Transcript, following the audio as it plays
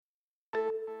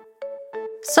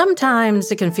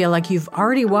Sometimes it can feel like you've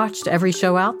already watched every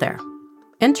show out there.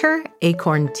 Enter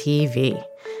Acorn TV.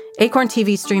 Acorn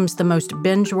TV streams the most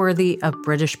binge-worthy of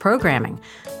British programming,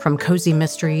 from cozy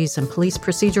mysteries and police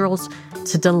procedurals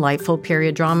to delightful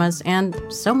period dramas and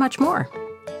so much more.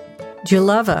 Do you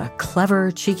love a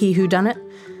clever, cheeky whodunit?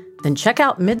 Then check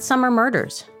out Midsummer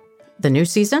Murders. The new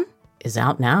season is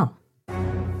out now.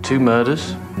 2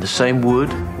 murders in the same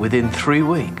wood within 3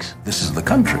 weeks. This is the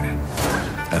country.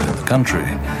 And in the country,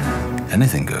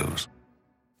 anything goes.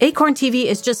 Acorn TV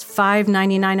is just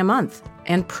 $5.99 a month,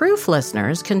 and Proof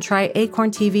listeners can try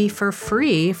Acorn TV for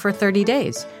free for 30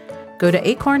 days. Go to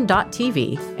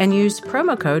acorn.tv and use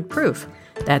promo code PROOF.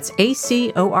 That's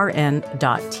ACORN.TV,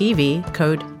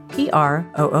 code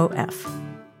PROOF.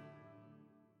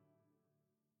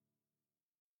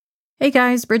 Hey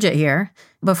guys, Bridget here.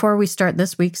 Before we start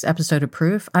this week's episode of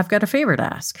Proof, I've got a favor to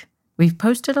ask. We've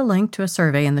posted a link to a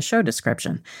survey in the show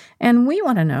description, and we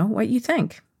want to know what you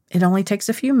think. It only takes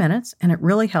a few minutes, and it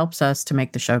really helps us to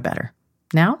make the show better.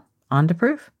 Now, on to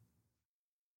Proof.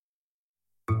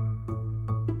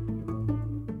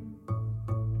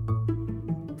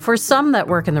 For some that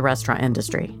work in the restaurant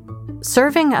industry,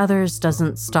 serving others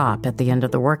doesn't stop at the end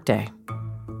of the workday.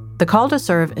 The call to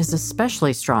serve is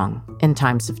especially strong in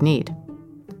times of need.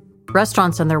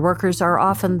 Restaurants and their workers are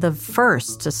often the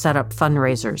first to set up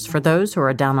fundraisers for those who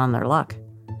are down on their luck.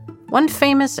 One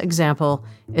famous example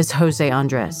is Jose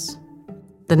Andres.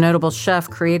 The notable chef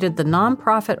created the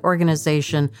nonprofit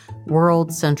organization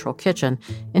World Central Kitchen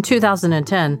in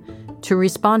 2010 to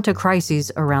respond to crises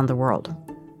around the world.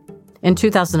 In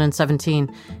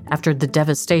 2017, after the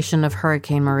devastation of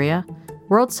Hurricane Maria,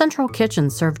 World Central Kitchen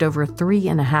served over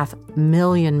 3.5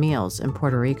 million meals in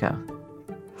Puerto Rico.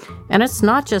 And it's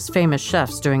not just famous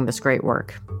chefs doing this great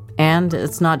work, and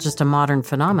it's not just a modern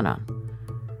phenomenon.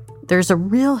 There's a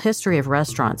real history of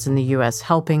restaurants in the U.S.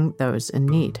 helping those in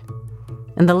need.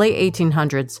 In the late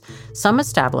 1800s, some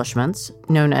establishments,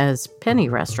 known as penny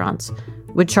restaurants,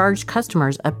 would charge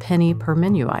customers a penny per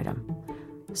menu item.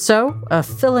 So, a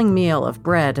filling meal of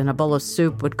bread and a bowl of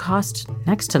soup would cost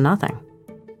next to nothing.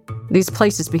 These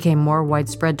places became more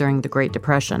widespread during the Great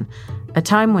Depression, a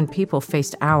time when people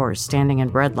faced hours standing in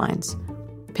bread lines.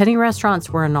 Penny restaurants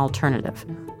were an alternative,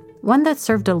 one that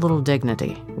served a little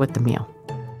dignity with the meal.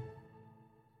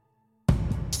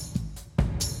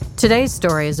 Today's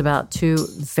story is about 2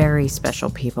 very special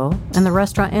people in the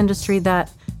restaurant industry that,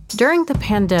 during the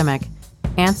pandemic,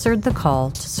 answered the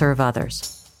call to serve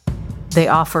others. They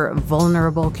offer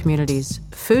vulnerable communities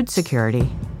food security,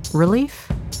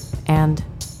 relief, and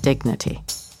dignity.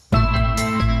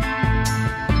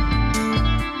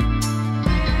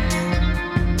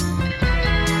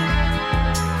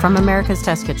 From America's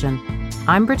Test Kitchen,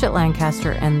 I'm Bridget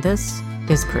Lancaster, and this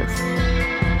is Proof.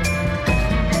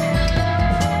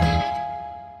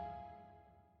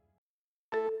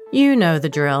 You know the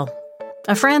drill.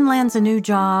 A friend lands a new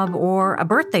job or a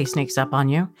birthday sneaks up on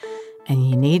you, and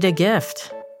you need a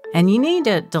gift, and you need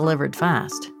it delivered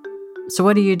fast. So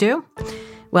what do?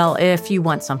 Well, if you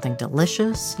want something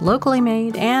delicious, locally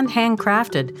made, and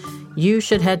handcrafted, you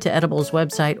should head to Edible's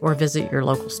website or visit your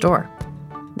local store.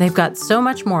 They've got so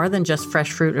much more than just fresh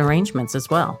fruit arrangements as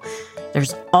well.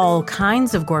 There's all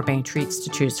kinds of gourmet treats to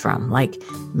choose from, like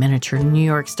miniature New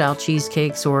York-style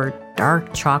cheesecakes or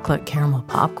dark chocolate caramel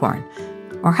popcorn.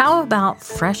 Or how about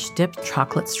fresh dipped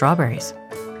chocolate strawberries?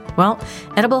 Well,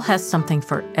 Edible has something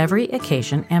for every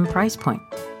occasion and price point.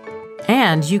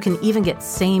 And you can even get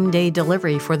same-day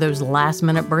delivery for those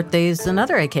last-minute birthdays and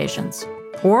other occasions.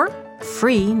 Or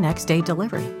free next-day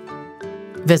delivery.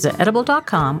 Visit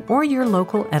edible.com or your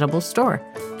local Edible store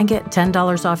and get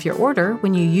 $10 off your order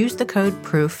when you use the code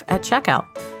PROOF at checkout.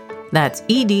 That's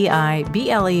edible.com,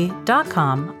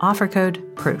 offer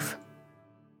code PROOF.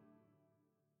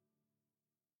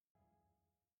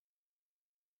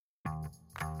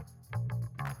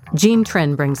 Jean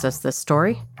Trin brings us this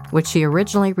story, which she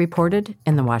originally reported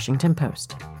in the Washington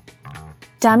Post.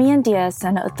 Damian Diaz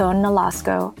and Othon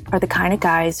Nolasco are the kind of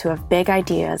guys who have big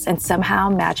ideas and somehow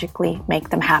magically make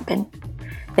them happen.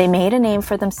 They made a name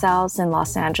for themselves in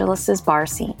Los Angeles' bar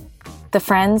scene. The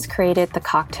friends created the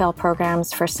cocktail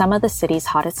programs for some of the city's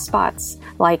hottest spots,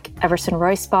 like Everson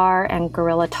Royce Bar and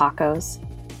Gorilla Tacos.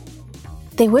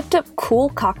 They whipped up cool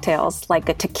cocktails like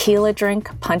a tequila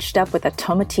drink punched up with a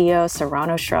tomatillo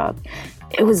serrano shrub.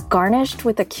 It was garnished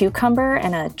with a cucumber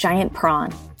and a giant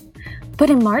prawn. But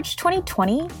in March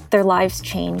 2020, their lives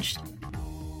changed.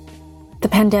 The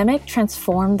pandemic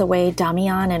transformed the way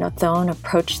Damian and Othon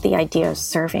approached the idea of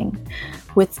serving.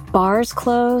 With bars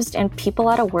closed and people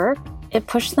out of work, it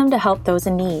pushed them to help those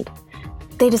in need.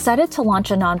 They decided to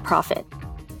launch a nonprofit.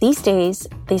 These days,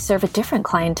 they serve a different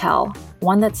clientele,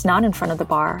 one that's not in front of the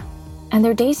bar, and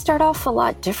their days start off a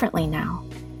lot differently now.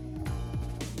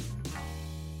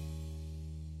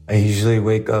 I usually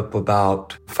wake up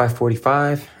about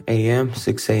 5:45 a.m.,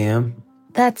 6 a.m.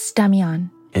 That's Damian.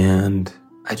 And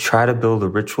I try to build a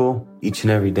ritual each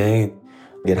and every day.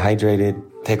 Get hydrated,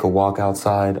 take a walk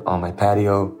outside on my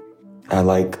patio. I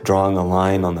like drawing a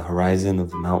line on the horizon of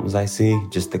the mountains I see,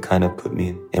 just to kind of put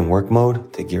me in work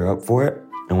mode, to gear up for it.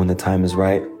 And when the time is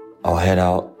right, I'll head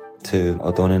out to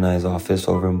Othon and I's office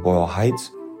over in Boyle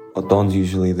Heights. Othon's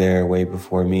usually there way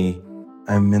before me.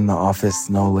 I'm in the office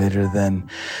no later than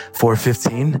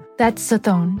 4:15. That's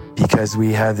Othon. Because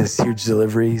we have this huge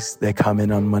deliveries that come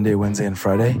in on Monday, Wednesday, and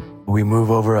Friday. We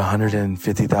move over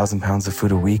 150,000 pounds of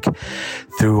food a week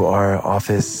through our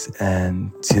office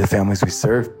and to the families we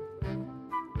serve.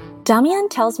 Damian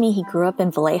tells me he grew up in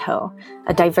Vallejo,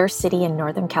 a diverse city in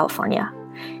Northern California.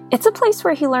 It's a place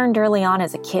where he learned early on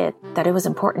as a kid that it was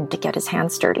important to get his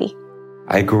hands dirty.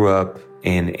 I grew up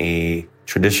in a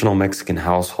traditional Mexican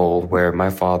household where my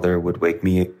father would wake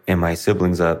me and my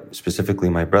siblings up, specifically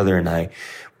my brother and I,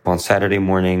 on Saturday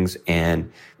mornings. And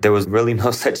there was really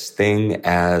no such thing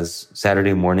as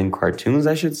Saturday morning cartoons,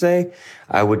 I should say.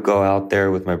 I would go out there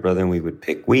with my brother and we would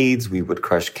pick weeds. We would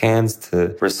crush cans to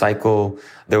recycle.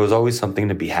 There was always something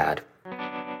to be had.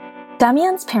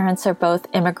 Damian's parents are both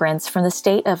immigrants from the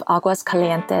state of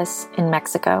Aguascalientes in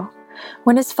Mexico.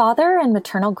 When his father and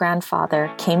maternal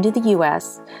grandfather came to the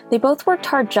U.S., they both worked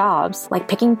hard jobs like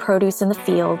picking produce in the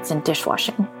fields and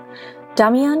dishwashing.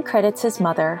 Damian credits his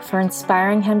mother for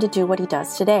inspiring him to do what he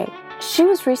does today. She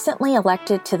was recently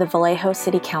elected to the Vallejo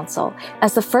City Council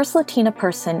as the first Latina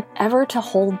person ever to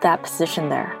hold that position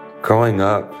there. Growing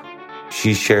up,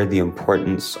 she shared the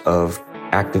importance of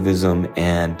activism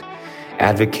and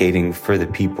advocating for the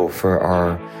people, for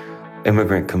our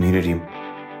immigrant community.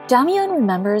 Damian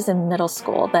remembers in middle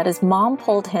school that his mom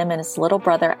pulled him and his little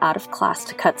brother out of class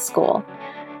to cut school.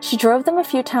 She drove them a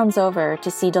few towns over to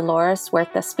see Dolores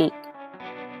Huerta speak.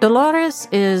 Dolores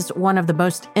is one of the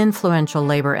most influential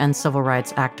labor and civil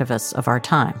rights activists of our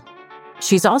time.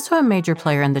 She's also a major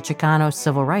player in the Chicano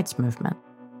civil rights movement.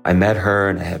 I met her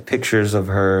and I had pictures of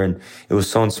her, and it was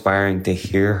so inspiring to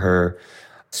hear her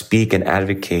speak and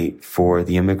advocate for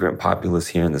the immigrant populace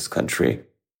here in this country.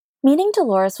 Meeting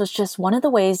Dolores was just one of the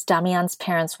ways Damian's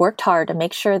parents worked hard to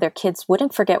make sure their kids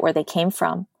wouldn't forget where they came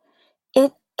from.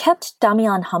 It kept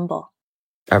Damian humble.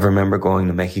 I remember going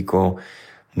to Mexico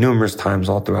numerous times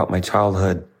all throughout my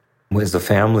childhood with the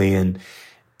family and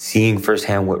seeing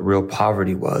firsthand what real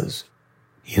poverty was.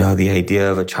 You know, the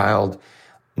idea of a child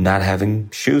not having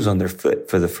shoes on their foot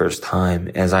for the first time,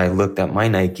 as I looked at my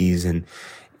Nikes and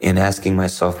asking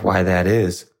myself why that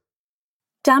is.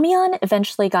 Damian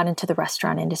eventually got into the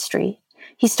restaurant industry.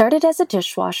 He started as a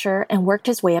dishwasher and worked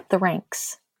his way up the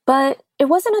ranks. But it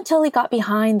wasn't until he got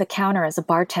behind the counter as a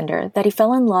bartender that he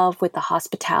fell in love with the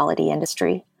hospitality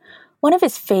industry. One of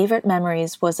his favorite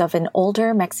memories was of an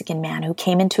older Mexican man who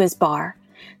came into his bar.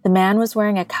 The man was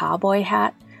wearing a cowboy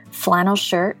hat, flannel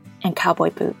shirt, and cowboy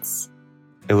boots.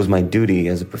 It was my duty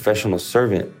as a professional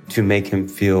servant to make him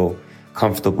feel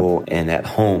comfortable and at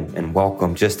home and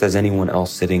welcome, just as anyone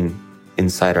else sitting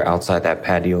inside or outside that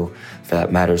patio, for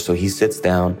that matter. So he sits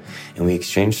down and we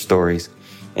exchange stories.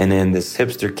 And then this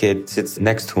hipster kid sits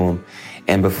next to him.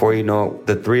 And before you know it,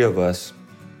 the three of us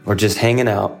were just hanging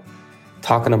out,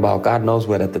 talking about God knows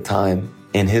what at the time,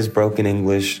 in his broken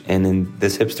English and in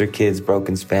this hipster kid's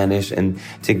broken Spanish. And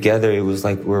together it was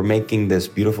like we're making this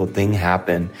beautiful thing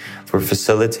happen. We're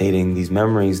facilitating these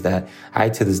memories that I,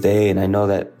 to this day, and I know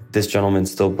that this gentleman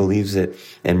still believes it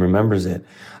and remembers it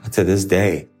to this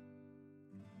day.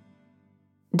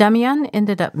 Damian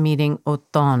ended up meeting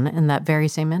Othon in that very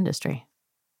same industry.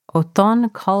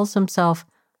 Othon calls himself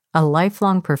a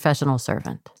lifelong professional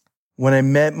servant. When I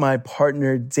met my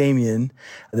partner, Damien,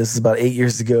 this was about 8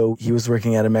 years ago, he was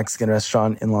working at a Mexican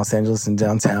restaurant in Los Angeles in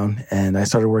downtown, and I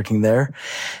started working there,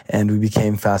 and we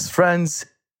became fast friends.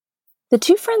 The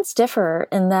two friends differ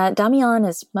in that Damian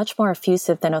is much more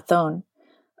effusive than Othon.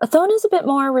 Othon is a bit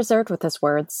more reserved with his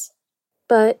words.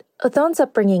 But Othon's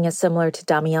upbringing is similar to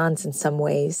Damian's in some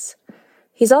ways.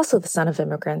 He's also the son of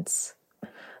immigrants.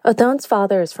 Othon's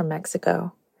father is from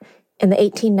Mexico. In the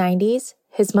 1890s,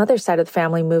 his mother's side of the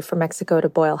family moved from Mexico to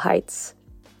Boyle Heights.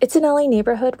 It's an LA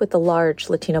neighborhood with a large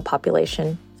Latino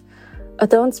population.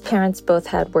 Othon's parents both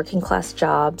had working-class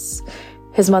jobs.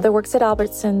 His mother works at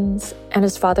Albertsons, and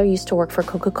his father used to work for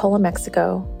Coca-Cola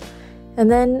Mexico. And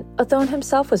then Othon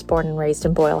himself was born and raised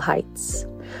in Boyle Heights.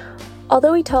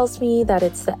 Although he tells me that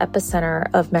it's the epicenter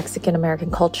of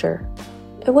Mexican-American culture,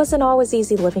 it wasn't always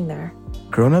easy living there.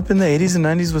 Growing up in the 80s and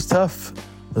 90s was tough.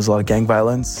 There was a lot of gang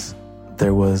violence.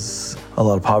 There was a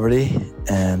lot of poverty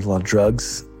and a lot of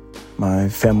drugs. My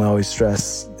family always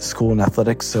stressed school and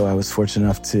athletics, so I was fortunate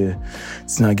enough to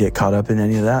not get caught up in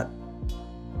any of that.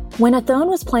 When Othone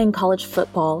was playing college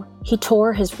football, he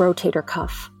tore his rotator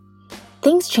cuff.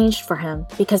 Things changed for him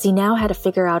because he now had to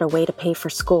figure out a way to pay for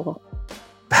school.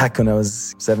 Back when I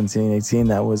was 17, 18,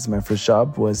 that was my first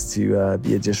job, was to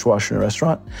be a dishwasher in a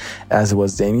restaurant, as it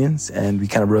was Damian's. And we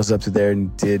kind of rose up to there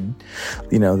and did,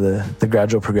 the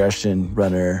gradual progression: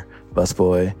 runner,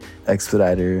 busboy,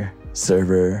 expediter,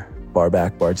 server,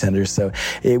 barback, bartender. So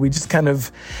we just kind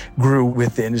of grew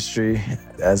with the industry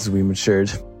as we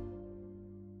matured.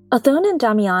 Othone and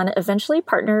Damian eventually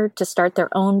partnered to start their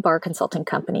own bar consulting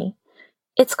company.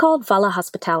 It's called Vala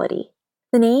Hospitality.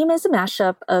 The name is a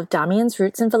mashup of Damian's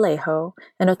roots in Vallejo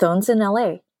and Othone's in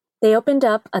LA. They opened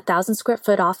up a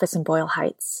 1,000-square-foot office in Boyle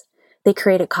Heights. They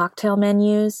created cocktail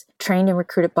menus, trained and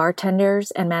recruited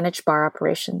bartenders, and managed bar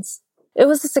operations. It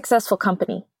was a successful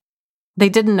company. They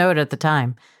didn't know it at the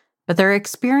time, but their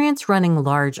experience running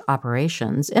large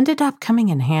operations ended up coming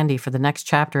in handy for the next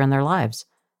chapter in their lives,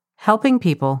 helping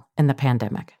people in the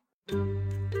pandemic.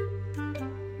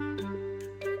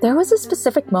 There was a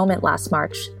specific moment last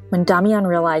March when Damian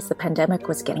realized the pandemic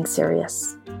was getting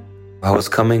serious. I was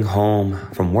coming home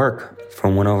from work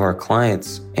from one of our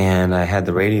clients, and I had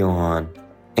the radio on,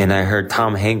 and I heard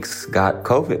Tom Hanks got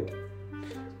COVID.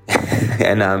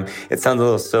 And it sounds a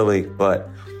little silly, but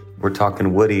we're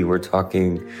talking Woody, we're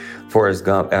talking Forrest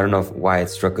Gump. I don't know why it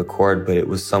struck a chord, but it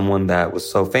was someone that was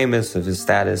so famous of his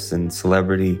status and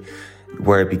celebrity,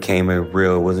 where it became it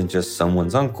wasn't just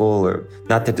someone's uncle, or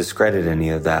not to discredit any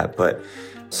of that, but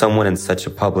someone in such a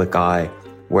public eye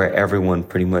where everyone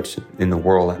pretty much in the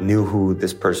world knew who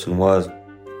this person was.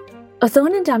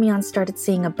 Othone and Damian started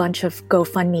seeing a bunch of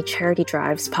GoFundMe charity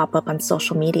drives pop up on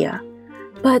social media.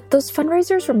 But those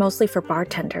fundraisers were mostly for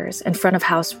bartenders and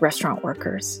front-of-house restaurant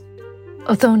workers.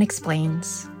 Othone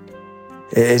explains.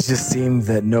 It just seemed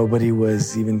that nobody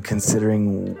was even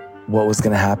considering what was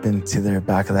going to happen to their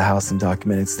back-of-the-house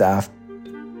undocumented staff.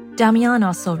 Damian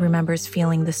also remembers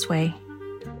feeling this way.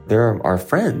 They're our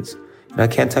friends. And I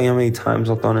can't tell you how many times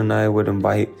Othone and I would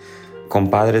invite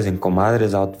compadres and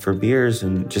comadres out for beers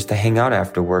and just to hang out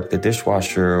after work, the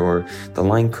dishwasher or the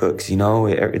line cooks,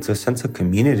 it's a sense of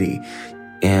community.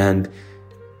 And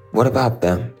what about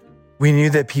them? We knew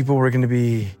that people were going to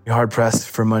be hard-pressed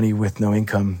for money with no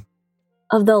income.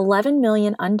 Of the 11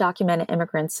 million undocumented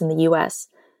immigrants in the U.S.,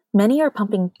 many are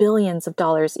pumping billions of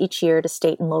dollars each year to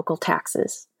state and local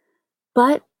taxes.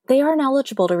 But they aren't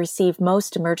eligible to receive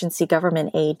most emergency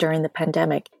government aid during the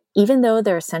pandemic, even though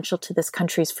they're essential to this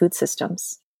country's food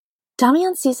systems.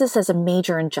 Damian sees this as a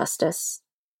major injustice.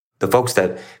 The folks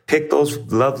that pick those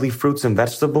lovely fruits and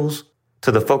vegetables,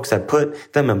 to the folks that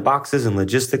put them in boxes and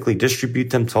logistically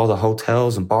distribute them to all the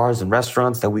hotels and bars and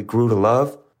restaurants that we grew to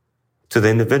love, to the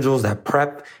individuals that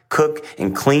prep, cook,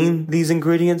 and clean these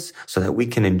ingredients so that we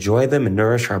can enjoy them and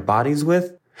nourish our bodies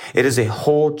with. It is a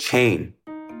whole chain.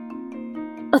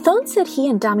 Othone said he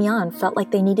and Damian felt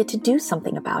like they needed to do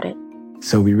something about it.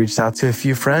 So we reached out to a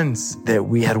few friends that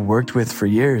we had worked with for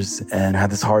years and had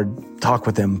this hard talk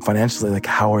with them financially. Like,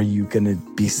 how are you going to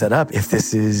be set up if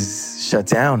this is shut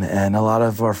down? And a lot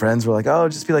of our friends were like, oh,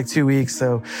 just be like 2 weeks.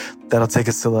 So that'll take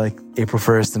us to like April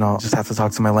 1st. And I'll just have to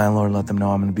talk to my landlord and let them know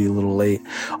I'm going to be a little late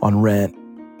on rent.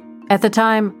 At the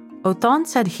time, Othone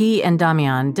said he and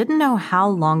Damian didn't know how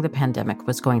long the pandemic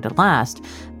was going to last,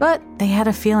 but they had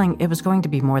a feeling it was going to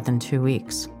be more than 2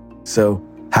 weeks. So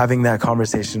having that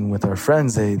conversation with our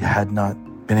friends, they had not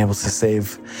been able to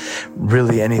save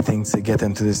really anything to get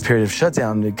them through this period of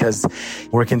shutdown, because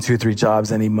working 2-3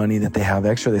 jobs, any money that they have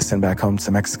extra, they send back home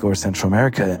to Mexico or Central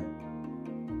America.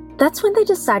 That's when they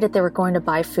decided they were going to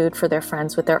buy food for their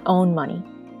friends with their own money.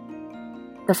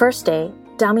 The first day,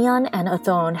 Damian and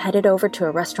Othone headed over to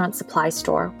a restaurant supply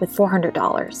store with $400.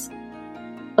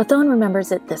 Othone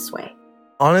remembers it this way.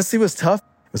 Honestly, it was tough.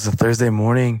 It was a Thursday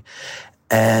morning.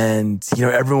 And,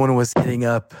 everyone was hitting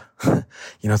up,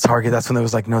 Target. That's when there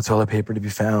was like no toilet paper to be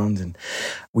found. And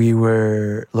we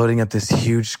were loading up this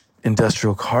huge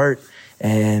industrial cart.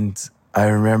 And I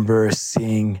remember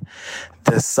seeing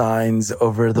the signs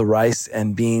over the rice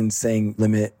and beans saying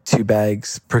limit 2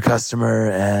 bags per customer.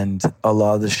 And a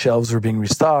lot of the shelves were being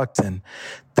restocked. And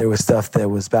there was stuff that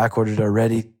was back ordered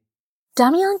already.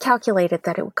 Damian calculated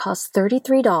that it would cost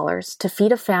 $33 to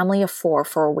feed a family of 4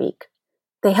 for a week.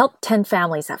 They helped 10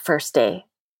 families that first day.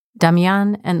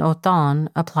 Damian and Othone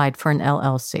applied for an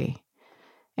LLC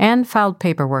and filed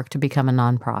paperwork to become a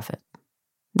nonprofit.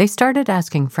 They started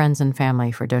asking friends and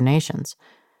family for donations.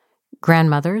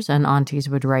 Grandmothers and aunties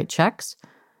would write checks.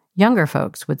 Younger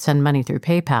folks would send money through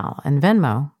PayPal and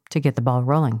Venmo to get the ball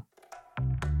rolling.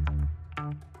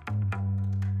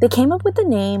 They came up with the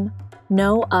name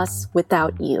Know Us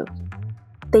Without You.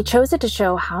 They chose it to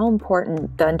show how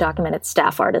important the undocumented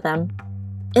staff are to them.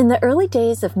 In the early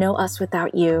days of Know Us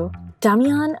Without You,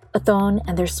 Damian, Othon,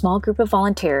 and their small group of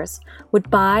volunteers would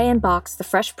buy and box the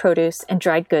fresh produce and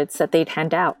dried goods that they'd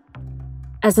hand out.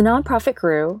 As the nonprofit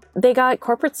grew, they got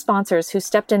corporate sponsors who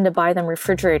stepped in to buy them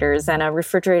refrigerators and a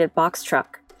refrigerated box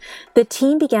truck. The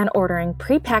team began ordering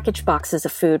prepackaged boxes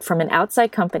of food from an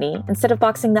outside company instead of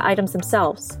boxing the items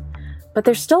themselves. But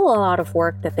there's still a lot of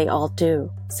work that they all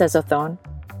do, says Othon.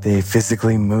 They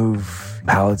physically move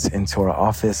pallets into our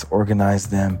office, organize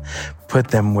them, put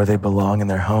them where they belong in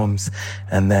their homes,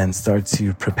 and then start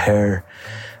to prepare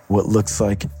what looks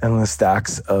like endless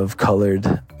stacks of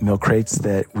colored milk crates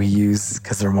that we use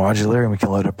because they're modular and we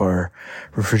can load up our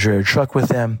refrigerator truck with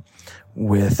them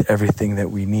with everything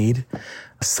that we need.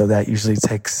 So that usually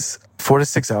takes 4 to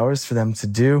 6 hours for them to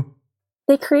do.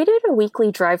 They created a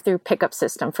weekly drive-through pickup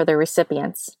system for their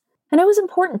recipients. And it was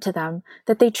important to them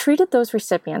that they treated those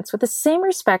recipients with the same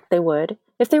respect they would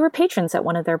if they were patrons at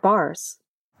one of their bars.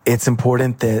 It's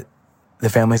important that the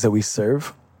families that we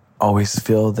serve always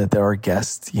feel that they're our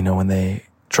guests. You know, when they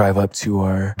drive up to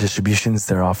our distributions,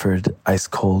 they're offered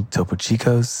ice-cold Topo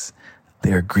Chicos.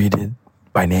 They are greeted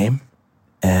by name,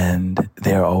 and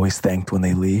they are always thanked when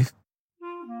they leave.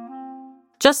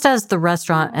 Just as the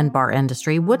restaurant and bar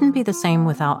industry wouldn't be the same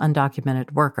without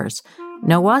undocumented workers,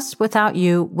 Know Us Without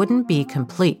You wouldn't be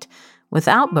complete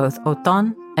without both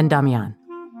Othon and Damian.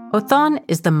 Othon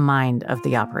is the mind of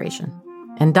the operation,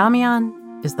 and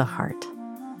Damian is the heart.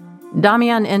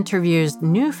 Damian interviews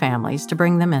new families to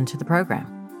bring them into the program.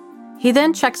 He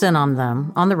then checks in on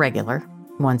them on the regular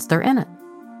once they're in it.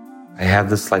 I have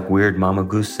this weird Mama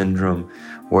Goose syndrome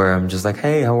where I'm just like,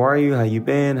 hey, how are you? How you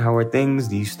been? How are things?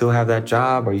 Do you still have that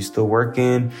job? Are you still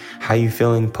working? How you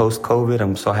feeling post-COVID?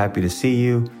 I'm so happy to see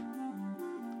you.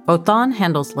 Othon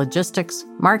handles logistics,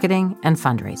 marketing, and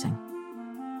fundraising.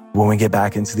 When we get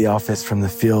back into the office from the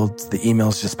field, the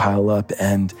emails just pile up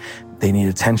and they need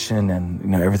attention,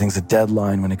 and everything's a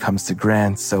deadline when it comes to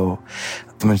grants. So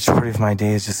the majority of my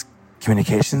day is just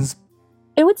communications.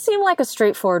 It would seem like a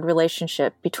straightforward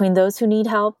relationship between those who need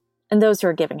help and those who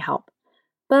are giving help.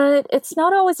 But it's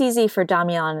not always easy for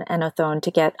Damian and Othon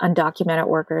to get undocumented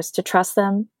workers to trust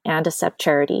them and accept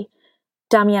charity.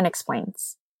 Damian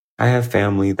explains. I have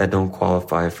family that don't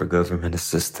qualify for government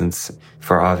assistance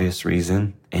for obvious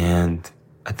reason. And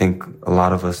I think a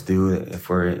lot of us do if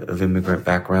we're of immigrant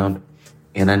background.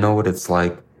 And I know what it's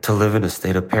like to live in a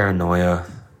state of paranoia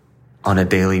on a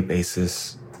daily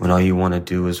basis when all you want to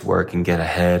do is work and get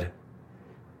ahead,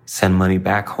 send money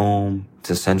back home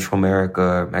to Central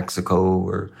America, Mexico,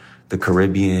 or the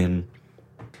Caribbean.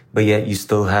 But yet you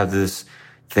still have this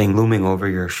thing looming over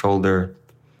your shoulder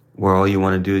where all you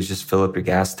want to do is just fill up your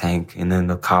gas tank, and then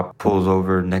the cop pulls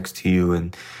over next to you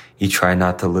and you try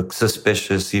not to look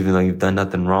suspicious even though you've done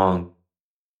nothing wrong.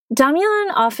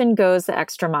 Damian often goes the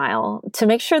extra mile to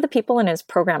make sure the people in his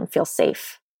program feel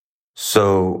safe.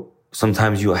 So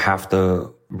sometimes you have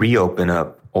to reopen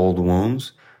up old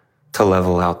wounds to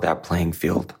level out that playing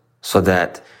field so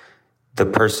that the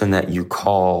person that you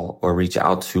call or reach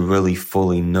out to really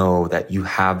fully know that you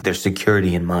have their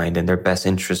security in mind and their best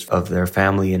interest of their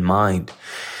family in mind.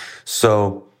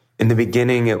 So in the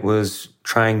beginning, it was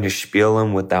trying to spiel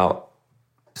them without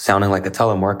sounding like a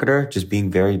telemarketer, just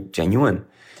being very genuine.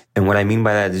 And what I mean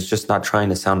by that is just not trying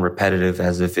to sound repetitive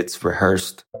as if it's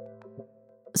rehearsed.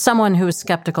 Someone who was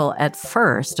skeptical at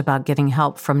first about getting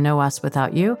help from Know Us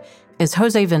Without You is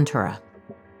Jose Ventura.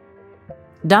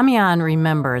 Damian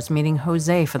remembers meeting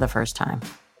Jose for the first time.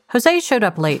 Jose showed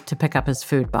up late to pick up his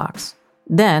food box.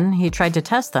 Then he tried to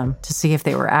test them to see if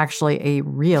they were actually a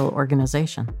real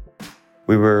organization.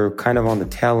 We were kind of on the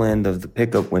tail end of the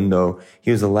pickup window.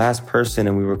 He was the last person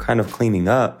and we were kind of cleaning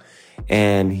up.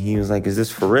 And he was like, is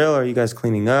this for real? Are you guys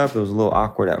cleaning up? It was a little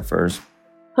awkward at first.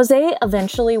 Jose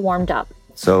eventually warmed up.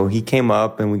 So he came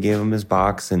up and we gave him his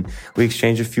box and we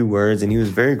exchanged a few words, and he was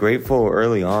very grateful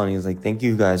early on. He was like, thank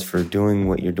you guys for doing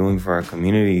what you're doing for our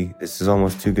community. This is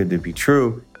almost too good to be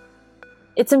true.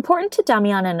 It's important to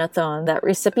Damian and Othon that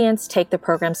recipients take the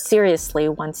program seriously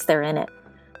once they're in it.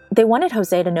 They wanted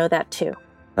Jose to know that too.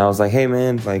 I was like, hey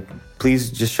man,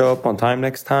 please just show up on time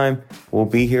next time. We'll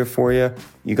be here for you.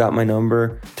 You got my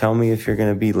number. Tell me if you're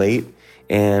going to be late.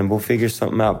 And we'll figure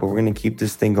something out, but we're going to keep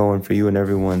this thing going for you and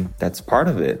everyone that's part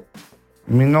of it.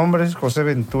 Mi nombre es José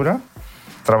Ventura.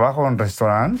 Trabajo en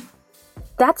restaurant.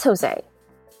 That's Jose.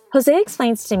 Jose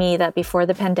explains to me that before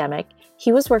the pandemic,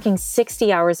 He was working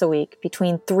 60 hours a week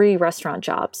between 3 restaurant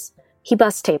jobs. He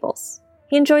bussed tables.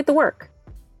 He enjoyed the work.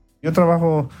 Yo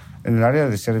trabajo en el área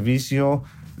de servicio.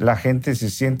 La gente se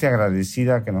siente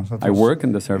agradecida que nosotros. I work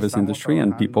in the service industry,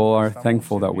 and people are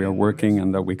thankful that we are working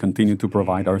and that we continue to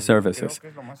provide our services.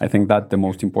 I think that the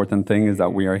most important thing is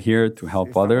that we are here to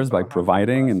help others by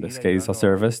providing, in this case, a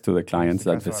service to the clients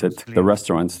that visit the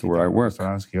restaurants where I work.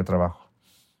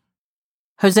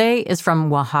 Jose is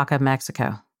from Oaxaca,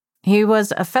 Mexico. He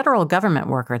was a federal government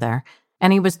worker there,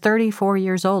 and he was 34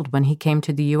 years old when he came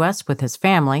to the U.S. with his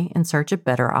family in search of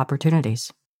better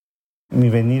opportunities. Mi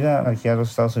venida aquí a los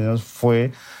Estados Unidos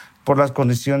fue por las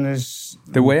condiciones.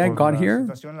 The way I got here,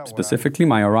 specifically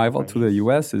my arrival to the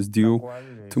U.S., is due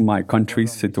to my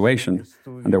country's situation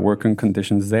and the working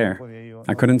conditions there.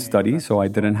 I couldn't study, so I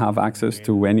didn't have access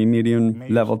to any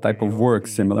medium-level type of work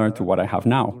similar to what I have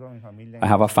now. I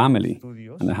have a family,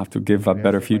 and I have to give a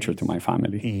better future to my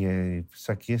family.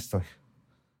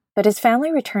 But his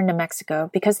family returned to Mexico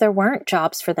because there weren't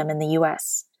jobs for them in the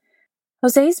U.S.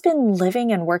 Jose's been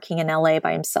living and working in LA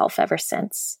by himself ever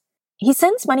since. He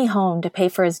sends money home to pay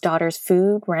for his daughter's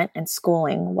food, rent, and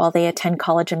schooling while they attend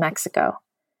college in Mexico.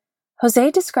 Jose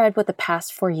described what the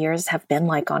past 4 years have been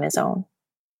like on his own.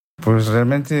 Well,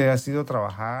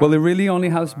 it really only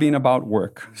has been about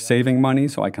work, saving money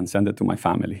so I can send it to my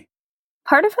family.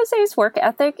 Part of Jose's work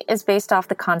ethic is based off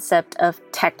the concept of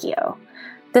tequio.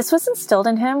 This was instilled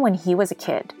in him when he was a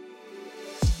kid.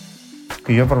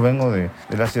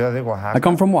 I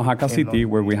come from Oaxaca City,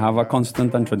 where we have a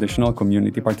constant and traditional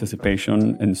community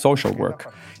participation in social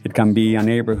work. It can be a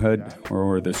neighborhood,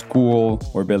 or the school,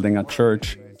 or building a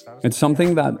church. It's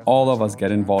something that all of us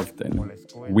get involved in.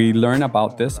 We learn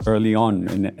about this early on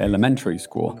in elementary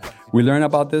school. We learn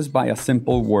about this by a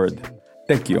simple word,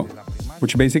 tequio,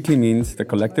 which basically means the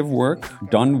collective work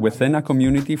done within a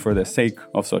community for the sake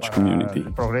of such community.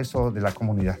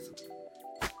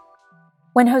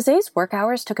 When Jose's work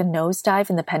hours took a nosedive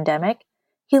in the pandemic,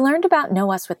 he learned about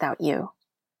No Us Without You.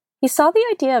 He saw the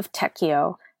idea of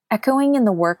tequio echoing in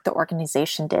the work the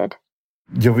organization did.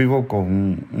 Yo vivo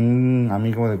con un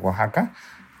amigo de Oaxaca,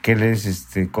 que él es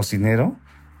cocinero.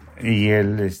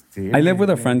 I live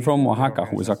with a friend from Oaxaca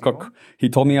who is a cook. He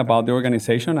told me about the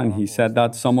organization, and he said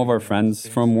that some of our friends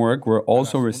from work were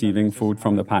also receiving food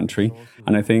from the pantry.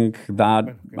 And I think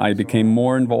that I became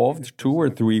more involved 2 or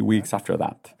 3 weeks after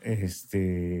that.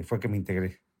 Fue que me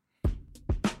integré.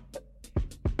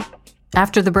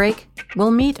 After the break,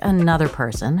 we'll meet another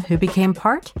person who became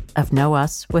part of No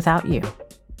Us Without You.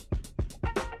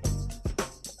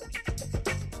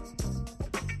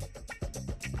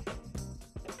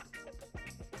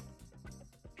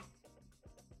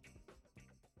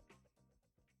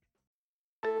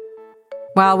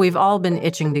 While we've all been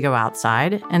itching to go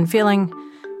outside and feeling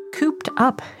cooped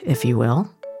up, if you will,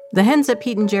 the hens at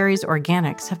Pete and Jerry's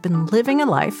Organics have been living a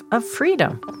life of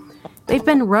freedom. They've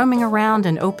been roaming around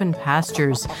in open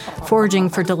pastures, foraging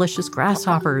for delicious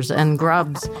grasshoppers and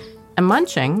grubs, and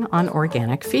munching on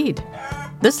organic feed.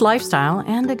 This lifestyle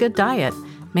and a good diet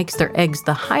makes their eggs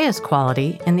the highest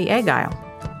quality in the egg aisle.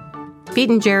 Pete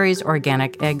and Jerry's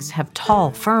Organic eggs have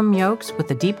tall, firm yolks with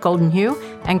a deep golden hue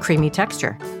and creamy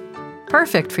texture.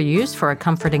 Perfect for use for a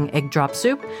comforting egg drop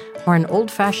soup or an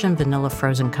old-fashioned vanilla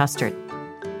frozen custard.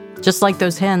 Just like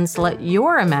those hens, let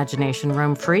your imagination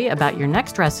roam free about your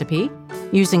next recipe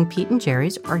using Pete and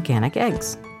Jerry's Organic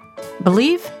eggs.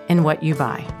 Believe in what you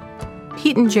buy.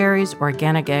 Pete and Jerry's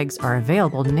Organic eggs are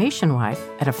available nationwide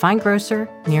at a fine grocer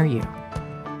near you.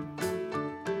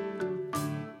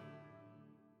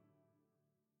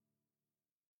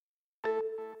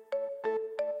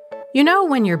 You know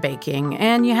when you're baking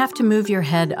and you have to move your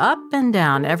head up and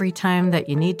down every time that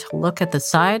you need to look at the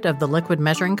side of the liquid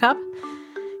measuring cup?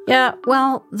 Yeah,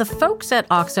 well, the folks at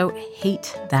OXO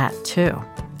hate that too.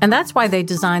 And that's why they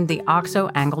designed the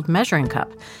OXO Angled Measuring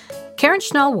Cup. Karen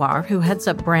Schnell-War, who heads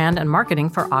up brand and marketing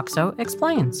for OXO,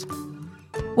 explains.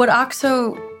 What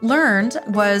OXO learned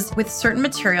was with certain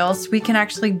materials, we can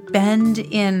actually bend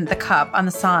in the cup on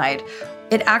the side.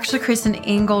 It actually creates an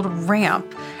angled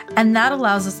ramp, and that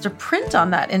allows us to print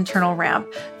on that internal ramp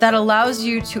that allows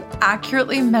you to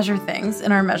accurately measure things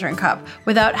in our measuring cup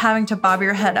without having to bob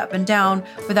your head up and down,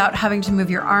 without having to move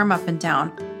your arm up and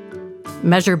down.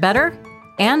 Measure better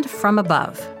and from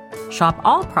above. Shop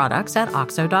all products at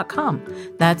OXO.com.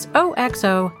 That's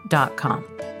OXO.com.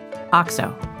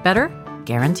 OXO. Better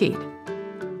guaranteed.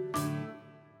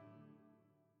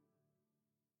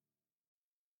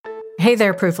 Hey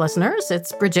there, Proof listeners.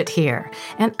 It's Bridget here,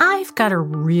 and I've got a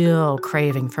real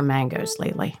craving for mangoes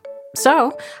lately.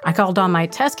 So I called on my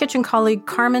test kitchen colleague,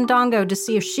 Carmen Dongo, to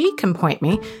see if she can point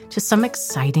me to some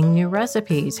exciting new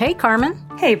recipes. Hey, Carmen.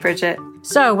 Hey, Bridget.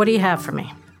 So what do you have for me?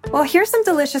 Well, here's some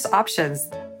delicious options.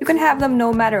 You can have them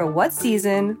no matter what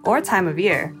season or time of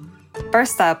year.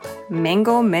 First up,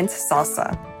 mango mint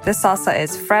salsa. This salsa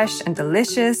is fresh and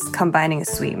delicious, combining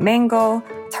sweet mango,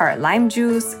 tart lime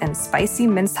juice, and spicy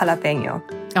minced jalapeno.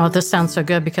 Oh, this sounds so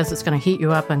good because it's going to heat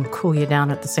you up and cool you down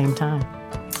at the same time.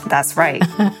 That's right.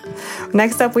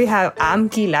 Next up, we have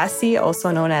amki lassi, also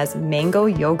known as mango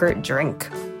yogurt drink.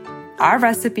 Our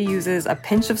recipe uses a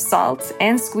pinch of salt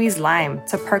and squeezed lime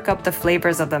to perk up the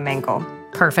flavors of the mango.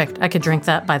 Perfect. I could drink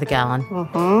that by the gallon.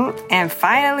 And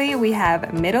finally, we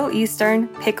have Middle Eastern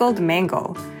pickled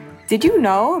mango. Did you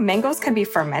know mangoes can be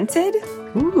fermented?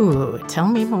 Ooh, tell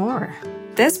me more.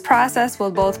 This process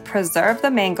will both preserve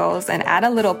the mangoes and add a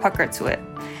little pucker to it.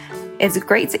 It's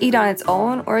great to eat on its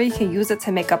own, or you can use it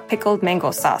to make a pickled mango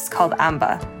sauce called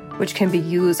amba, which can be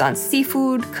used on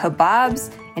seafood,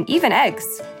 kebabs, and even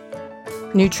eggs.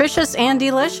 Nutritious and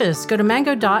delicious. Go to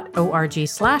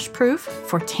mango.org/proof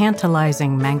for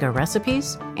tantalizing mango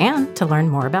recipes and to learn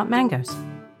more about mangoes.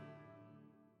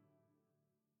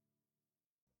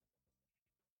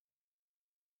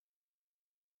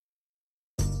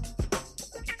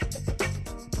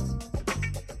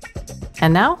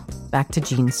 And now, back to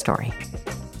Jean's story.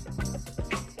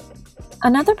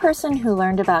 Another person who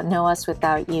learned about Know Us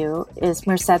Without You is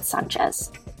Merced Sanchez.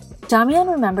 Damian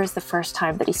remembers the first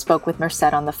time that he spoke with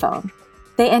Merced on the phone.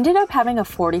 They ended up having a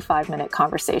 45-minute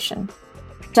conversation.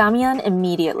 Damian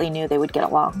immediately knew they would get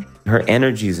along. Her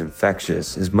energy is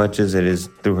infectious as much as it is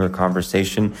through her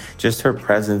conversation. Just her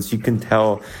presence, you can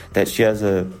tell that she has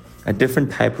a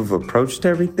different type of approach to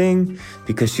everything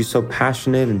because she's so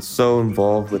passionate and so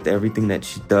involved with everything that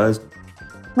she does.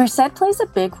 Merced plays a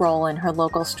big role in her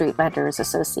local street vendors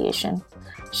association.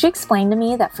 She explained to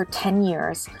me that for 10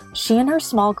 years, she and her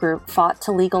small group fought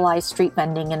to legalize street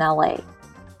vending in LA.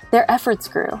 Their efforts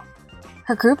grew.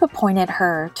 Her group appointed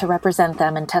her to represent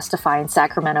them and testify in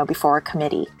Sacramento before a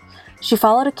committee. She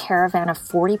followed a caravan of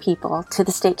 40 people to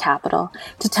the state capitol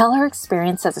to tell her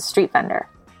experience as a street vendor.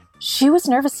 She was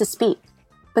nervous to speak,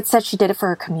 but said she did it for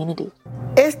her community.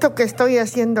 Esto que estoy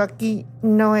haciendo aquí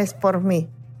no es por mí.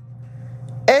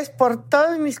 Es por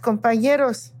todos mis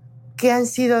compañeros que han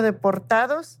sido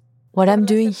deportados. What I'm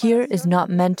doing here is not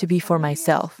meant to be for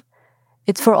myself.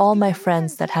 It's for all my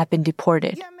friends that have been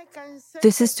deported.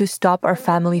 This is to stop our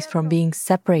families from being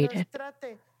separated.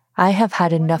 I have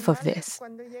had enough of this.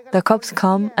 The cops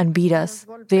come and beat us.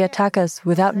 They attack us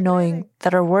without knowing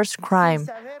that our worst crime,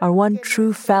 our one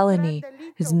true felony,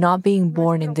 is not being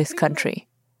born in this country.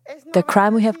 The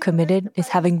crime we have committed is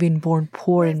having been born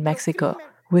poor in Mexico,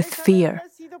 with fear.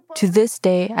 To this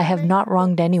day, I have not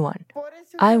wronged anyone.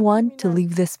 I want to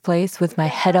leave this place with my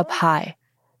head up high,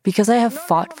 because I have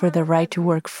fought for the right to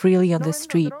work freely on the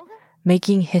street,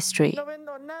 making history.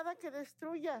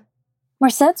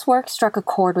 Merced's work struck a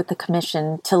chord with the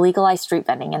commission to legalize street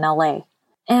vending in LA,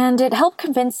 and it helped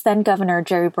convince then-Governor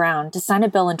Jerry Brown to sign a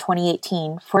bill in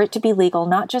 2018 for it to be legal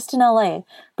not just in LA,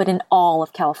 but in all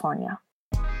of California.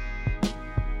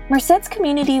 Merced's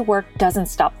community work doesn't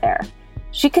stop there.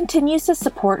 She continues to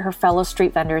support her fellow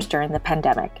street vendors during the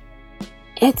pandemic.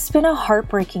 It's been a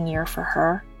heartbreaking year for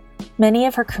her. Many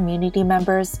of her community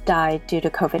members died due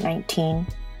to COVID-19.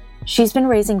 She's been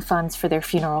raising funds for their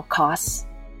funeral costs.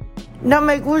 No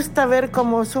me gusta ver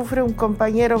cómo sufre un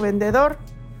compañero vendedor,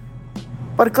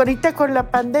 porque ahorita con la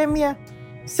pandemia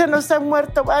se nos han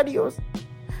muerto varios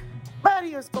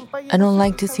compañeros. I don't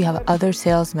like to see how other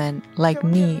salesmen, like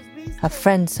me, a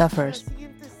friend suffers.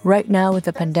 Right now with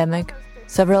the pandemic,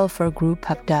 several of our group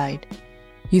have died.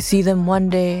 You see them one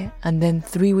day, and then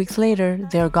 3 weeks later,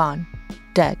 they're gone,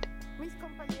 dead.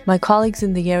 My colleagues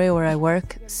in the area where I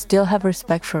work still have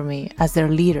respect for me as their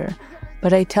leader,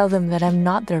 but I tell them that I'm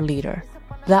not their leader.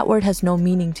 That word has no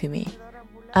meaning to me.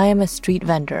 I am a street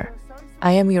vendor.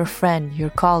 I am your friend,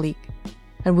 your colleague,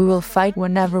 and we will fight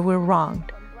whenever we're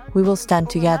wronged. We will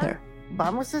stand together.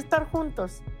 Vamos a estar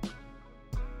juntos.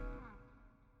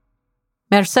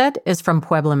 Merced is from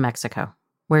Puebla, Mexico,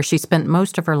 where she spent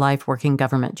most of her life working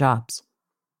government jobs.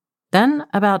 Then,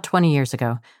 about 20 years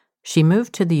ago, she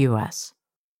moved to the U.S.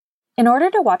 In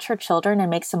order to watch her children and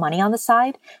make some money on the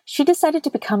side, she decided to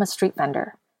become a street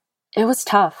vendor. It was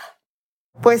tough.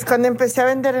 Pues cuando empecé a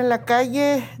vender en la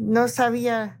calle, no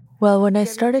sabía. Well, when I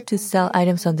started to sell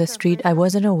items on the street, I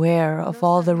wasn't aware of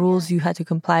all the rules you had to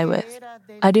comply with.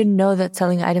 I didn't know that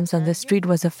selling items on the street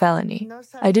was a felony.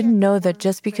 I didn't know that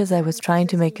just because I was trying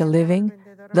to make a living,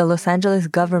 the Los Angeles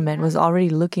government was already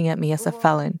looking at me as a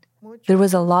felon. There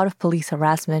was a lot of police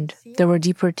harassment. There were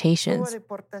deportations.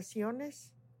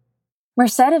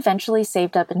 Merced eventually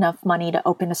saved up enough money to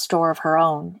open a store of her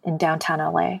own in downtown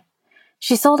LA.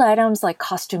 She sold items like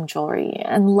costume jewelry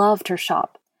and loved her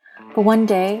shop. But one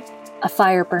day, a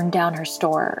fire burned down her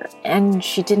store, and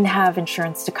she didn't have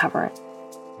insurance to cover it.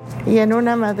 Y en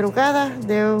una madrugada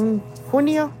de un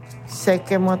junio, se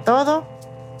quemó todo.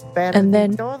 And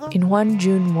then, in one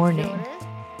June morning,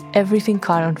 everything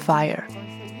caught on fire.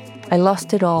 I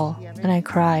lost it all, and I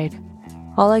cried.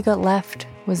 All I got left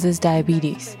was this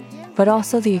diabetes, but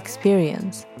also the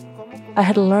experience. I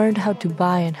had learned how to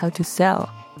buy and how to sell,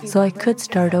 so I could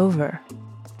start over.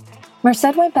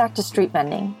 Merced went back to street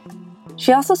vending.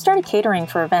 She also started catering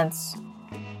for events.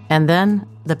 And then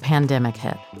the pandemic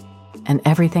hit, and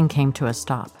everything came to a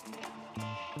stop.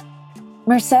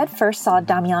 Merced first saw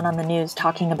Damian on the news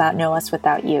talking about Know Us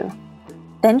Without You.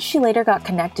 Then she later got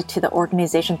connected to the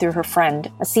organization through her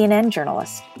friend, a CNN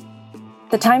journalist.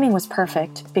 The timing was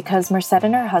perfect because Merced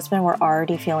and her husband were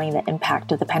already feeling the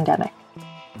impact of the pandemic.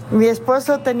 Mi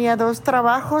esposo tenía 2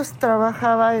 trabajos,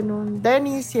 trabajaba en un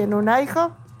Denny's y en un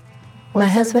IHOP. My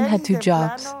husband had 2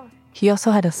 jobs. He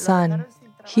also had a son.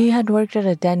 He had worked at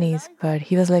a Denny's, but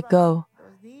he was let go.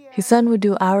 His son would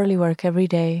do hourly work every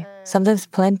day, sometimes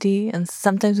plenty, and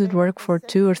sometimes would work for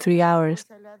 2 or 3 hours.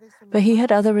 But he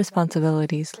had other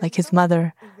responsibilities, like his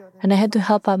mother, and I had to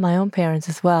help out my own parents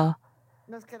as well.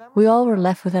 We all were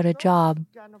left without a job,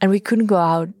 and we couldn't go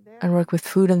out and work with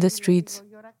food on the streets.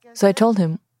 So I told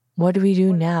him, what do we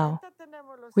do now?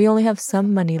 We only have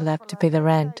some money left to pay the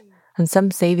rent, and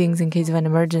some savings in case of an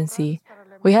emergency.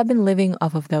 We have been living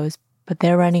off of those, but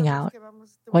they're running out.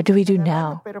 What do we do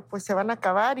now?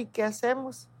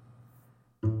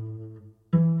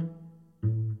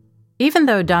 Even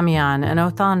though Damian and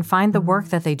Othon find the work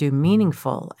that they do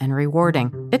meaningful and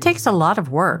rewarding, it takes a lot of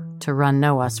work to run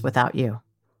Know Us Without You.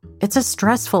 It's a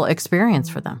stressful experience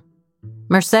for them.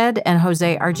 Merced and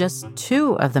Jose are just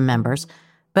 2 of the members,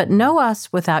 but Know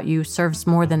Us Without You serves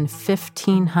more than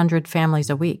 1,500 families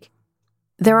a week.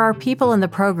 There are people in the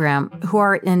program who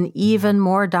are in even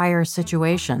more dire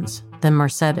situations than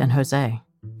Merced and Jose.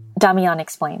 Damian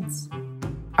explains.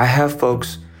 I have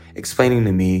folks explaining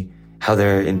to me how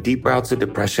they're in deep bouts of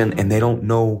depression and they don't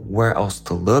know where else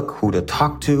to look, who to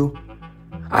talk to.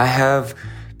 I have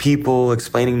people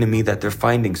explaining to me that they're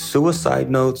finding suicide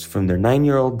notes from their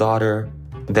 9-year-old daughter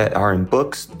that are in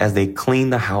books as they clean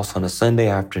the house on a Sunday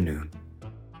afternoon.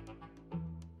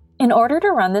 In order to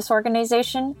run this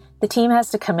organization, the team has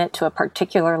to commit to a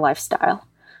particular lifestyle.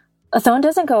 Othon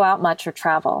doesn't go out much or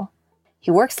travel.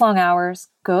 He works long hours,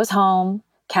 goes home,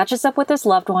 catches up with his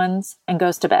loved ones, and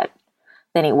goes to bed.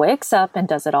 Then he wakes up and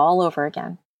does it all over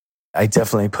again. I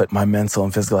definitely put my mental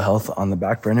and physical health on the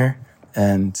back burner.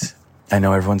 And I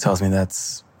know everyone tells me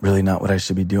that's really not what I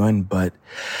should be doing, but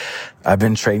I've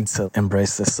been trained to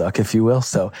embrace the suck, if you will.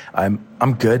 So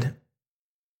I'm good.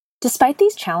 Despite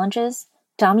these challenges,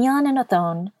 Damian and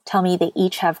Othon tell me they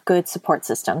each have good support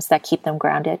systems that keep them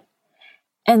grounded.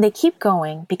 And they keep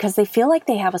going because they feel like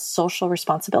they have a social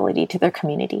responsibility to their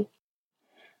community.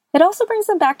 It also brings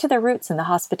them back to their roots in the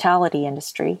hospitality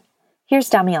industry. Here's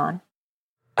Damian.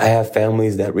 I have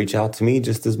families that reach out to me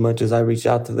just as much as I reach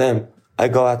out to them. I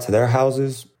go out to their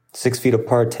houses, 6 feet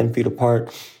apart, 10 feet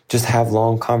apart, just have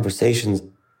long conversations.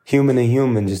 Human to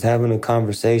human, just having a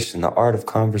conversation, the art of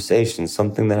conversation,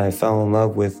 something that I fell in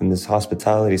love with in this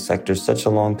hospitality sector such a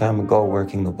long time ago,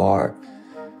 working the bar,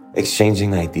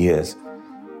 exchanging ideas,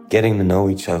 getting to know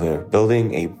each other,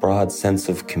 building a broad sense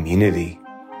of community.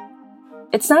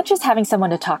 It's not just having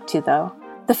someone to talk to, though.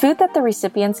 The food that the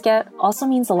recipients get also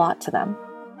means a lot to them.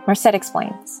 Merced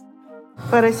explains.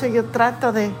 Por eso yo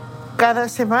trato de cada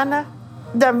semana,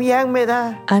 Damian me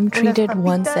da. I'm treated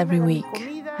once every week.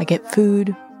 I get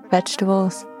food,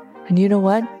 vegetables, and you know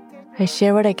what? I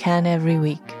share what I can every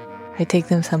week. I take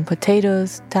them some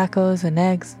potatoes, tacos, and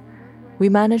eggs. We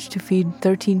manage to feed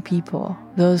 13 people,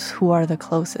 those who are the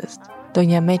closest.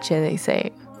 Doña Meche, they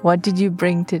say, what did you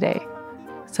bring today?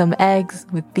 Some eggs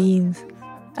with beans.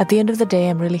 At the end of the day,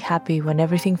 I'm really happy when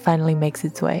everything finally makes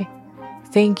its way.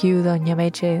 Thank you, Doña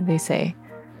Meche, they say.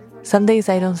 Some days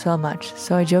I don't sell much,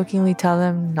 so I jokingly tell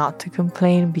them not to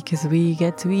complain because we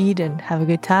get to eat and have a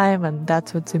good time, and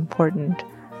that's what's important.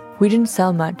 We didn't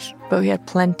sell much, but we had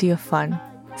plenty of fun.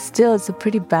 Still, it's a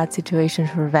pretty bad situation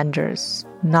for vendors.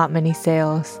 Not many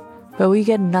sales, but we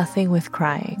get nothing with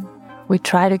crying. We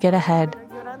try to get ahead.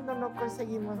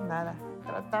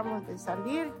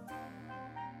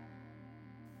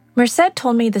 Merced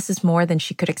told me this is more than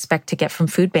she could expect to get from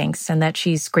food banks and that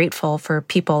she's grateful for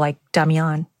people like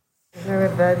Damian. La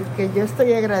verdad es que yo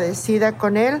estoy agradecida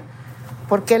con él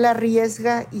porque él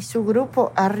arriesga y su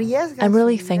grupo arriesga. I'm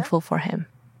really thankful for him.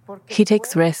 He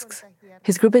takes risks.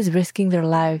 His group is risking their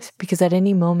lives because at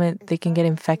any moment they can get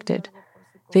infected.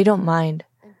 They don't mind.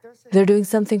 They're doing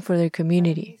something for their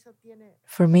community.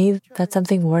 For me, that's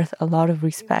something worth a lot of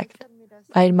respect.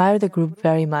 I admire the group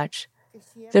very much.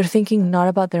 They're thinking not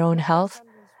about their own health,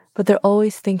 but they're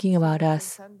always thinking about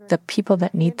us, the people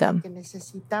that need them.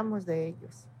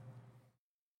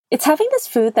 It's having this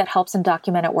food that helps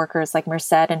undocumented workers like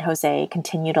Merced and Jose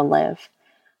continue to live.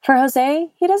 For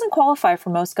Jose, he doesn't qualify for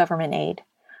most government aid.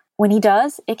 When he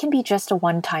does, it can be just a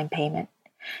one-time payment.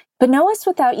 But No Us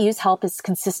Without You's help is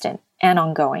consistent and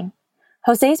ongoing.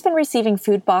 Jose's been receiving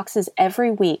food boxes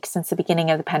every week since the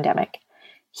beginning of the pandemic.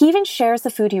 He even shares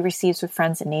the food he receives with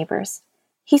friends and neighbors.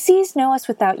 He sees No Us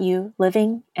Without You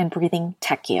living and breathing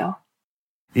Tequio.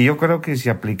 Well,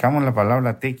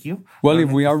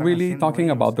 if we are really talking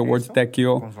about the word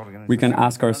Tequio, we can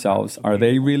ask ourselves, are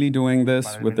they really doing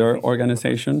this with their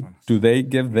organization? Do they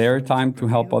give their time to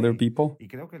help other people?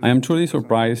 I am truly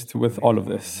surprised with all of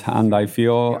this, and I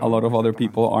feel a lot of other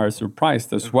people are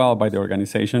surprised as well by the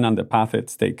organization and the path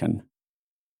it's taken.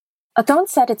 Othon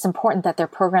said it's important that their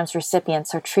program's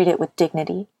recipients are treated with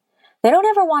dignity. They don't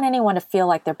ever want anyone to feel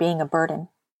like they're being a burden.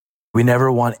 We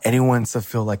never want anyone to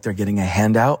feel like they're getting a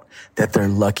handout, that they're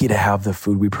lucky to have the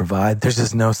food we provide. There's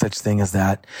just no such thing as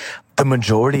that. The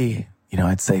majority,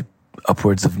 I'd say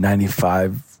upwards of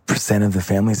 95% of the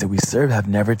families that we serve have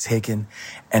never taken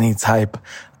any type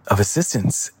of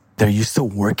assistance. They're used to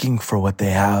working for what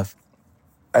they have.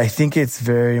 I think it's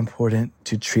very important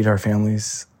to treat our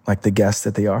families like the guests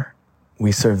that they are.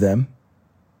 We serve them.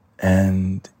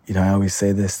 And, I always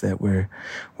say this, that we're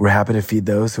happy to feed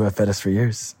those who have fed us for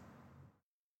years.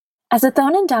 As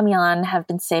Othon and Damian have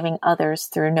been saving others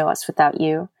through No Us Without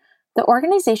You, the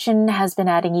organization has been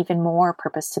adding even more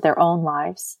purpose to their own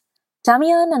lives.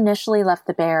 Damian initially left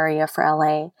the Bay Area for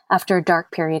LA after a dark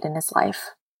period in his life.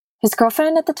 His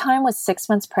girlfriend at the time was 6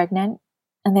 months pregnant,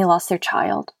 and they lost their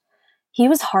child. He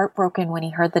was heartbroken when he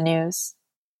heard the news.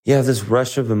 Yeah, this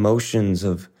rush of emotions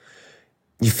of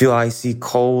you feel icy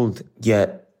cold,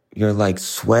 yet you're like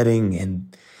sweating,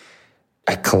 and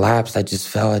I collapsed. I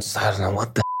don't know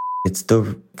what the it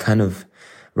still kind of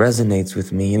resonates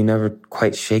with me. You never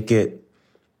quite shake it.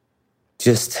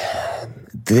 Just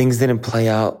things didn't play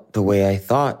out the way I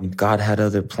thought. God had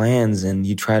other plans, and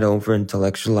you try to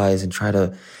over-intellectualize and try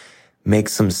to make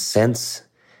some sense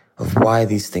of why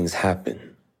these things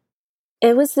happen.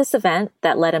 It was this event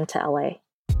that led him to LA.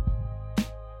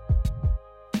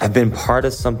 I've been part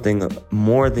of something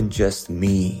more than just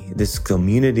me, this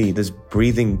community, this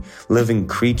breathing, living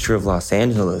creature of Los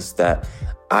Angeles that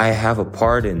I have a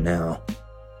part in now.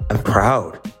 I'm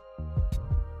proud.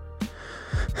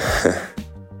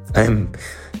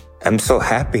 I'm so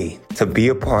happy to be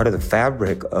a part of the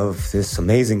fabric of this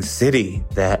amazing city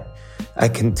that I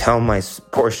can tell my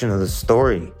portion of the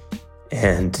story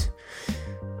and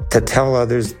to tell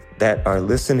others that are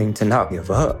listening to not give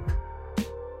up.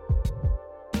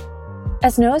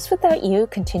 As No Us Without You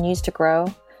continues to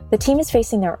grow, the team is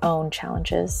facing their own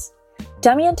challenges.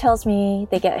 Damian tells me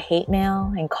they get hate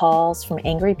mail and calls from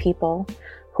angry people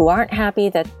who aren't happy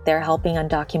that they're helping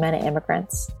undocumented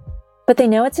immigrants. But they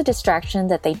know it's a distraction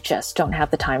that they just don't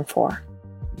have the time for.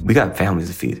 We got families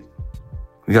to feed.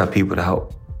 We got people to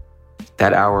help.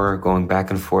 That hour going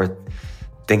back and forth,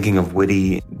 thinking of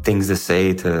witty things to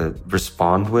say to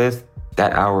respond with,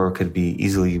 that hour could be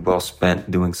easily well spent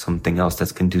doing something else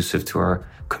that's conducive to our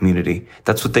community.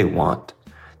 That's what they want.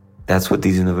 That's what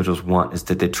these individuals want, is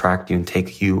to detract you and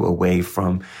take you away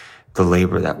from the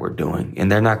labor that we're doing. And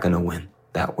they're not going to win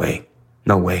that way.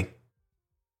 No way.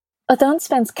 Othon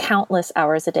spends countless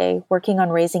hours a day working on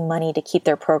raising money to keep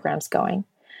their programs going.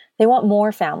 They want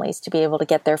more families to be able to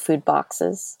get their food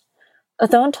boxes.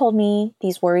 Othon told me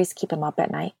these worries keep him up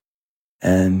at night.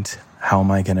 And how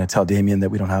am I going to tell Damien that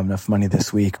we don't have enough money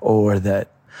this week, or that,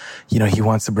 he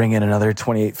wants to bring in another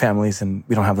 28 families and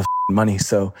we don't have the money.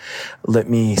 So let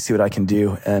me see what I can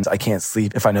do. And I can't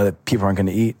sleep if I know that people aren't going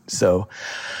to eat. So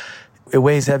it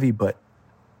weighs heavy, but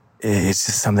it's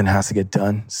just something that has to get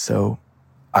done. So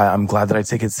I'm glad that I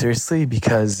take it seriously,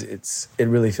 because it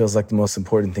really feels like the most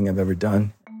important thing I've ever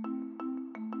done.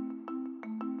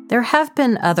 There have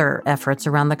been other efforts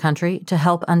around the country to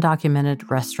help undocumented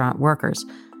restaurant workers.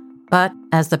 But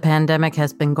as the pandemic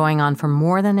has been going on for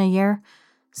more than a year,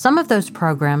 some of those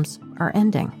programs are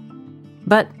ending.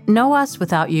 But No Us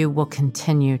Without You will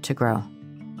continue to grow.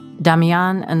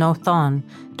 Damian and Othon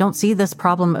don't see this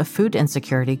problem of food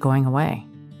insecurity going away.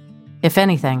 If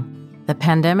anything, the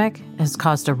pandemic has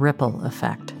caused a ripple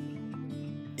effect.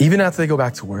 Even after they go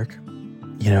back to work,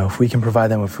 if we can provide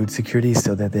them with food security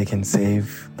so that they can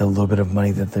save the little bit of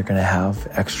money that they're going to have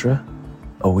extra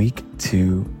a week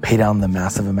to pay down the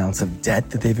massive amounts of debt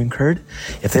that they've incurred.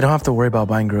 If they don't have to worry about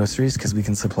buying groceries because we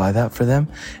can supply that for them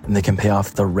and they can pay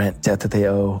off the rent debt that they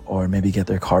owe or maybe get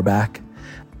their car back,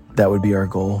 that would be our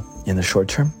goal in the short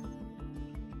term.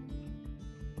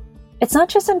 It's not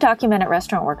just undocumented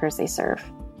restaurant workers they serve.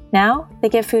 Now, they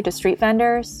give food to street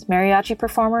vendors, mariachi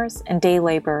performers, and day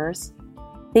laborers.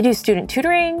 They do student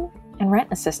tutoring and rent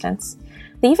assistance.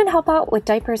 They even help out with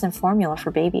diapers and formula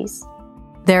for babies.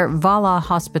 Their Vala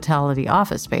Hospitality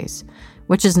office space,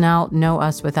 which is now Know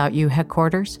Us Without You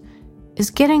headquarters,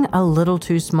 is getting a little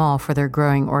too small for their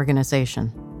growing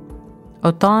organization.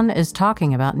 Othon is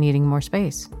talking about needing more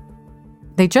space.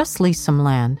 They just leased some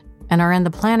land and are in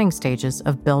the planning stages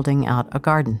of building out a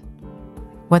garden.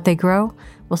 What they grow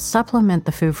will supplement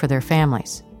the food for their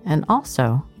families and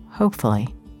also, hopefully,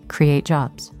 create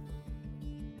jobs.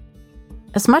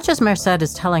 As much as Merced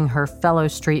is telling her fellow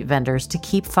street vendors to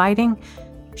keep fighting,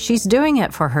 she's doing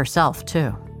it for herself,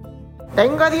 too. I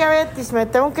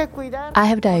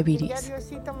have diabetes.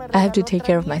 I have to take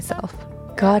care of myself.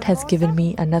 God has given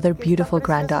me another beautiful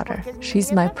granddaughter.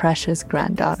 She's my precious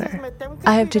granddaughter.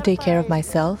 I have to take care of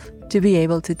myself to be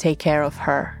able to take care of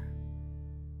her.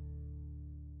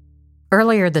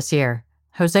 Earlier this year,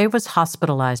 Jose was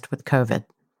hospitalized with COVID.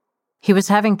 He was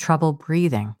having trouble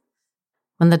breathing.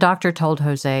 When the doctor told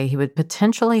Jose he would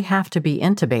potentially have to be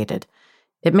intubated,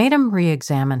 it made him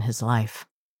re-examine his life.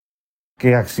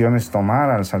 ¿Qué acciones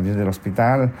tomar al salir del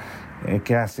hospital?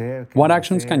 ¿Qué hacer? What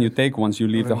actions can you take once you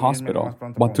leave the hospital?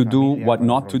 What to do, what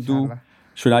not to do?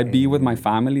 Should I be with my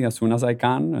family as soon as I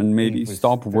can and maybe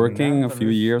stop working a few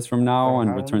years from now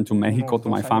and return to Mexico to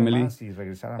my family?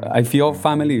 I feel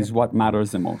family is what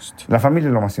matters the most. La familia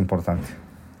es lo más importante.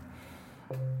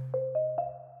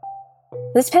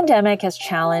 This pandemic has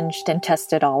challenged and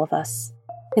tested all of us.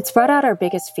 It's brought out our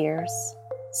biggest fears,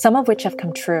 some of which have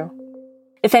come true.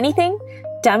 If anything,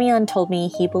 Damian told me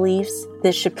he believes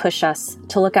this should push us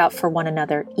to look out for one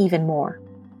another even more.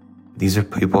 These are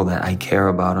people that I care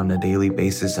about on a daily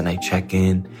basis and I check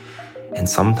in. And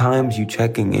sometimes you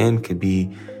checking in could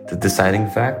be the deciding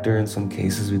factor in some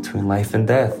cases between life and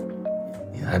death.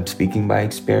 I'm speaking by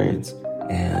experience.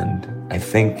 And I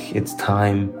think it's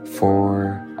time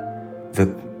for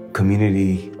the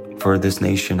community, for this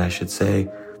nation, I should say,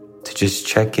 to just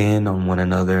check in on one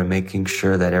another, making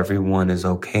sure that everyone is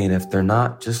okay. And if they're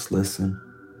not, just listen.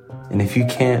 And if you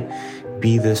can't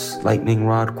be this lightning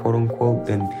rod, quote unquote,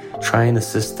 then try and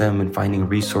assist them in finding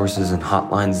resources and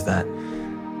hotlines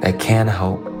that can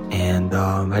help. And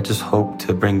I just hope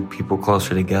to bring people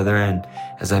closer together. And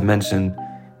as I mentioned,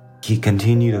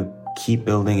 continue to keep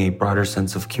building a broader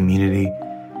sense of community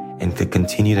and to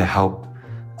continue to help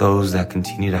those that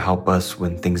continue to help us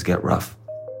when things get rough.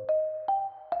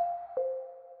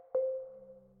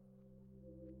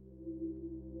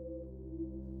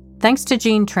 Thanks to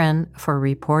Jean Trin for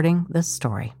reporting this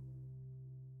story.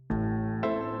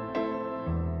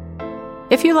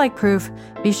 If you like Proof,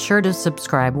 be sure to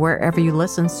subscribe wherever you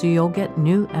listen so you'll get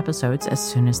new episodes as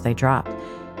soon as they drop.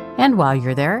 And while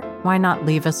you're there, why not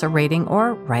leave us a rating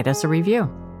or write us a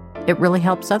review? It really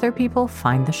helps other people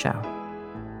find the show.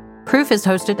 Proof is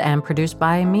hosted and produced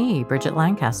by me, Bridget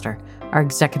Lancaster. Our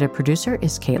executive producer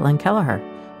is Caitlin Kelleher.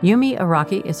 Yumi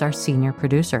Araki is our senior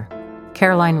producer.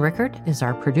 Caroline Rickard is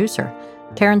our producer.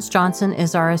 Terrence Johnson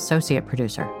is our associate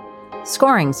producer.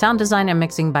 Scoring, sound design, and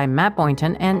mixing by Matt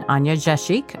Boynton and Anya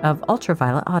Jashik of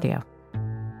Ultraviolet Audio.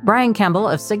 Brian Campbell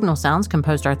of Signal Sounds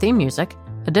composed our theme music.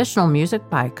 Additional music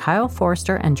by Kyle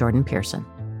Forrester and Jordan Pearson.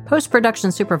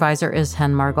 Post-production supervisor is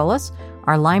Hen Margolis.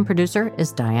 Our line producer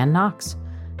is Diane Knox.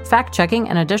 Fact-checking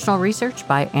and additional research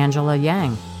by Angela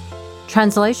Yang.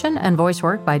 Translation and voice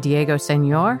work by Diego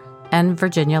Senor and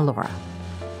Virginia Laura.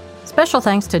 Special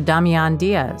thanks to Damian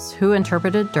Diaz, who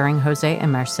interpreted during Jose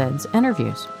and Merced's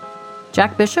interviews.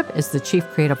 Jack Bishop is the Chief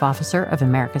Creative Officer of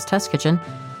America's Test Kitchen.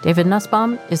 David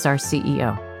Nussbaum is our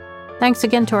CEO. Thanks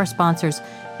again to our sponsors,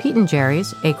 Pete and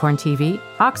Jerry's, Acorn TV,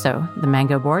 OXO, The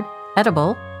Mango Board,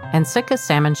 Edible, and Sitka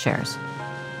Salmon Shares.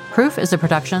 Proof is a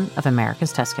production of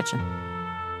America's Test Kitchen.